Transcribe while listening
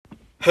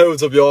Hey,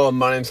 what's up, y'all?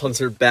 My name's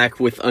Hunter, back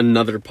with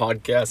another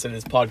podcast. It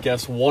is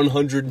podcast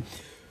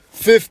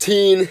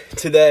 115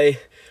 today.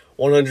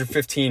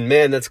 115.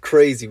 Man, that's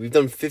crazy. We've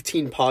done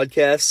 15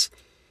 podcasts.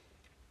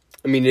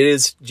 I mean, it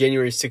is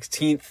January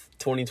 16th,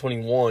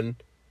 2021.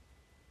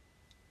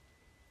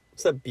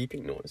 What's that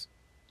beeping noise?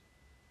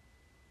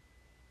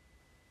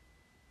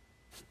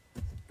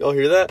 Y'all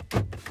hear that?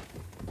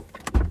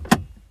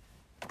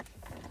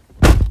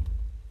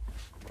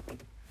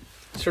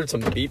 Just heard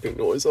some beeping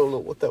noise. I don't know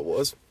what that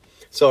was.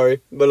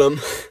 Sorry, but the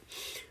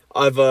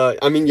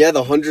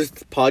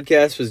 100th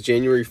podcast was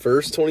January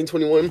 1st,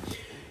 2021.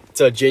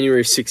 It's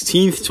January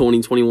 16th,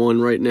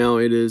 2021 right now.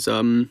 It is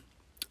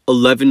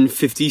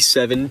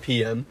 11:57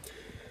 p.m.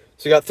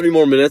 So we got 3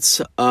 more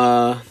minutes.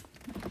 Come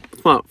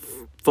on,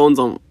 phone's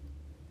on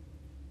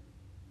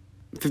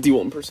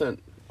 51%.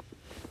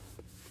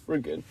 We're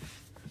good.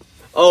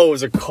 Oh, it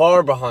was a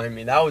car behind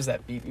me. That was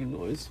that beeping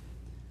noise.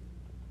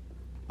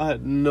 I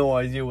had no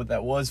idea what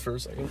that was for a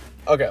second.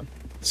 Okay,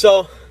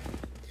 so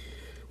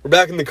we're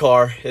back in the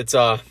car. It's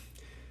I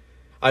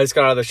just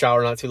got out of the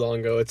shower not too long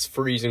ago. It's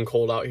freezing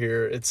cold out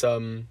here. It's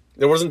there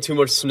wasn't too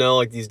much snow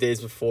like these days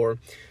before,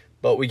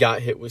 but we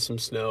got hit with some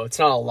snow. It's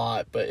not a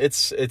lot, but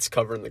it's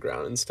covering the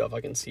ground and stuff.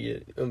 I can see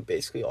it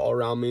basically all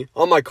around me.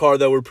 On my car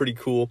though, we're pretty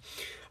cool.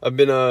 I've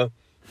been I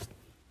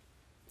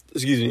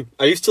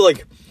used to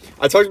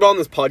I talked about on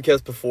this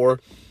podcast before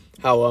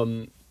how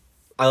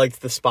I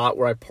liked the spot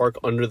where I park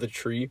under the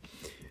tree.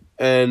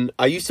 And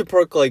I used to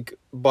park,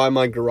 by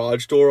my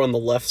garage door on the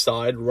left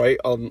side, right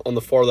on the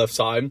far left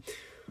side.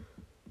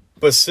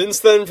 But since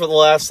then, for the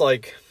last, I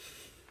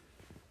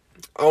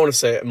want to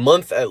say a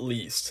month at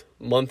least,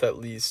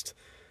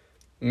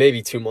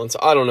 maybe 2 months,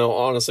 I don't know,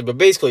 honestly. But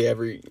basically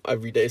every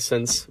day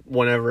since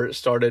whenever it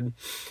started,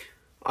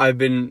 I've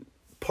been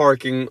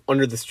parking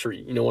under this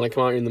tree. You know, when I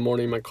come out here in the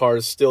morning, my car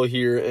is still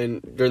here.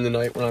 And during the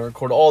night when I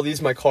record all these,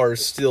 my car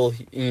is still,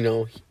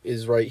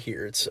 is right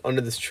here. It's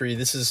under this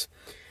tree.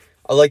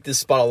 I like this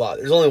spot a lot.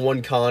 There's only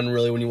one con,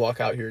 really, when you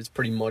walk out here. It's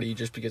pretty muddy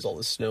just because all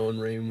the snow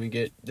and rain we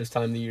get this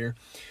time of the year.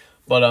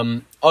 But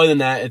other than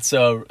that, it's I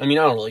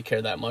don't really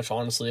care that much,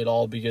 honestly, at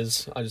all,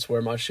 because I just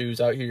wear my shoes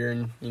out here,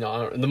 and,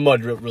 the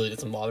mud really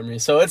doesn't bother me.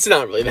 So it's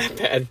not really that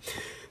bad.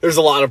 There's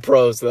a lot of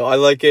pros, though. I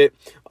like it.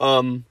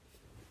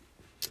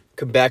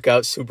 Could back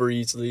out super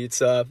easily.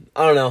 It's, I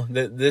don't know.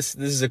 This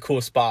is a cool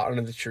spot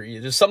under the tree.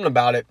 There's something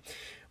about it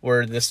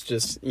where this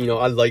just,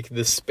 I like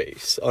this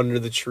space under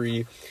the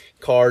tree.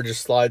 Car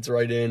just slides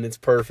right in. It's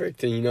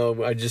perfect. And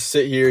I just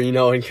sit here,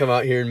 and come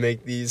out here and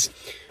make these.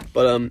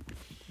 But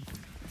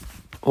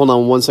hold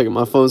on one second,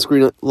 my phone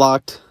screen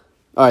locked.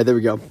 All right, there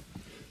we go.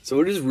 So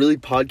it is really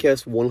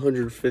podcast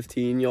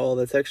 115, y'all.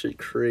 That's actually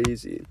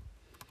crazy.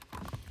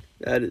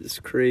 That is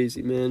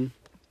crazy, man.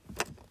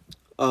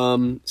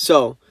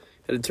 So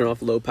I had to turn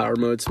off low power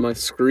mode so my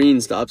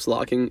screen stops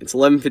locking. It's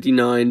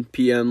 11:59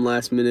 p.m.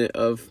 last minute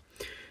of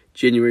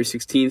January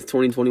 16th,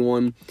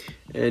 2021,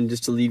 and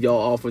just to leave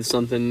y'all off with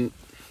something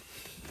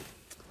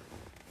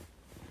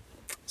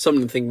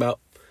to think about.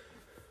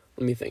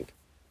 Let me think.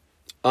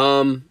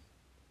 I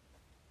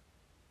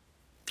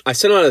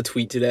sent out a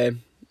tweet today.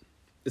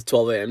 It's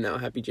 12 a.m. now.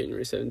 Happy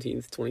January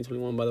 17th,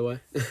 2021, by the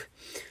way.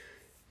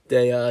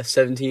 Day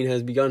 17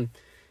 has begun.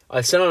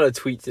 I sent out a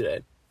tweet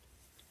today,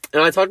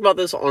 and I talked about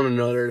this on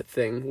another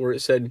thing where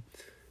it said,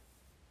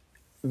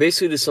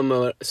 basically to sum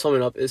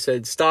it up, it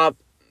said, stop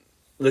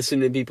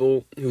listening to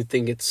people who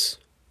think it's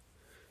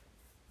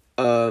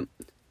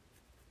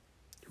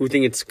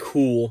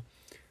cool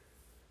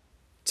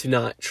to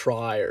not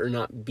try or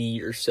not be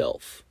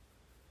yourself.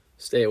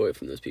 Stay away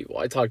from those people.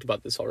 I talked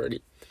about this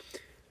already.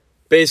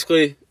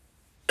 Basically,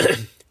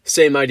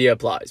 same idea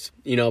applies.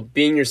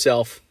 Being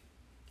yourself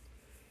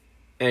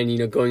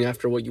and, going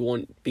after what you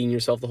want, being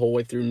yourself the whole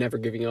way through, never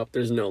giving up.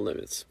 There's no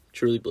limits.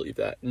 Truly believe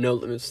that. No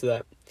limits to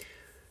that.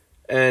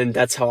 And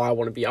that's how I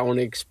want to be. I want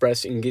to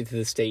express and get to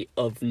the state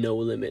of no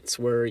limits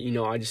where,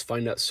 I just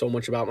find out so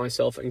much about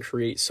myself and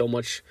create so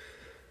much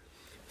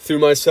through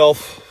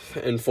myself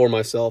and for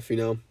myself,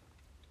 and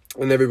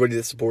everybody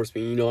that supports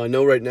me. I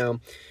know right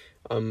now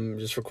I'm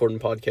just recording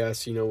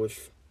podcasts,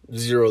 with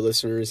 0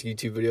 listeners,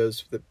 YouTube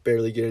videos that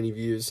barely get any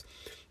views.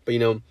 But,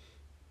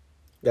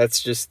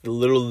 that's just the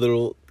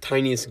little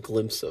tiniest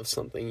glimpse of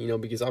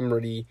something, because I'm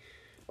ready.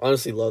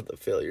 Honestly love the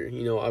failure.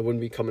 I wouldn't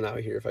be coming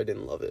out here if I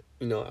didn't love it,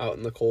 out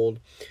in the cold.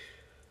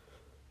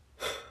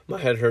 My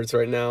head hurts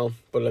right now,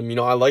 but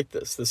I like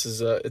this. This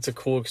is it's a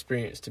cool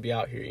experience to be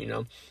out here,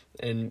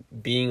 and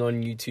being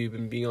on YouTube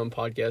and being on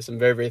podcasts. I'm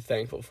very, very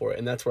thankful for it.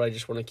 And that's what I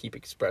just want to keep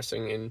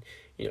expressing and,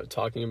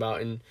 talking about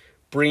and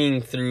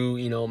bringing through,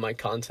 my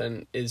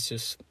content is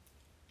just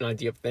an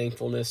idea of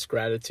thankfulness,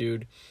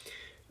 gratitude,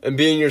 and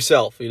being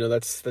yourself.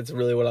 That's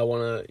really what I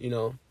want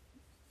to,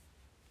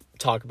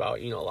 talk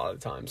about, a lot of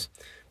the times.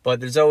 But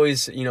there's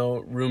always,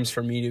 rooms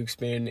for me to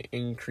expand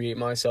and create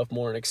myself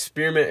more and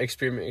experiment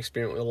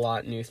with a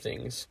lot of new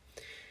things.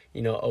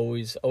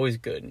 Always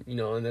good,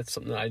 and that's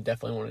something that I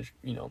definitely want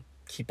to,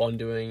 keep on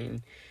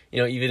doing.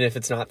 And, even if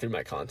it's not through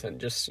my content,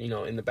 just,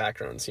 in the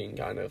background scene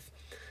kind of.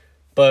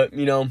 But,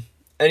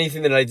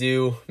 anything that I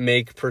do,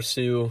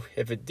 pursue,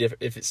 if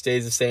it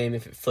stays the same,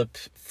 if it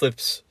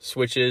flips,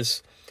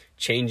 switches,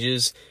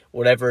 changes,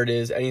 whatever it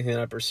is, anything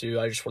that I pursue,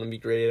 I just want to be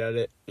great at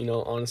it.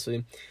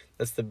 Honestly,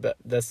 that's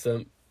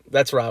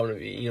where I want to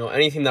be.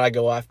 Anything that I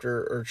go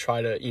after or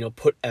try to,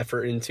 put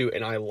effort into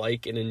and I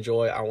like and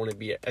enjoy, I want to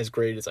be as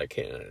great as I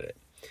can at it.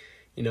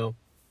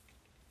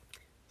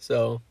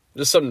 So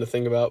just something to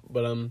think about.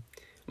 But I'm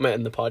gonna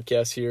end the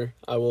podcast here.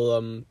 I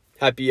will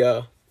happy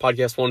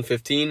podcast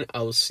 115.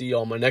 I will see you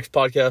on my next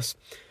podcast.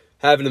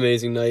 Have an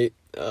amazing night.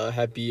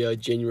 Happy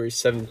January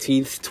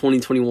 17th,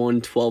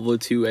 2021,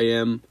 12:02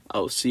 a.m. I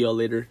will see y'all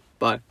later.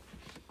 Bye.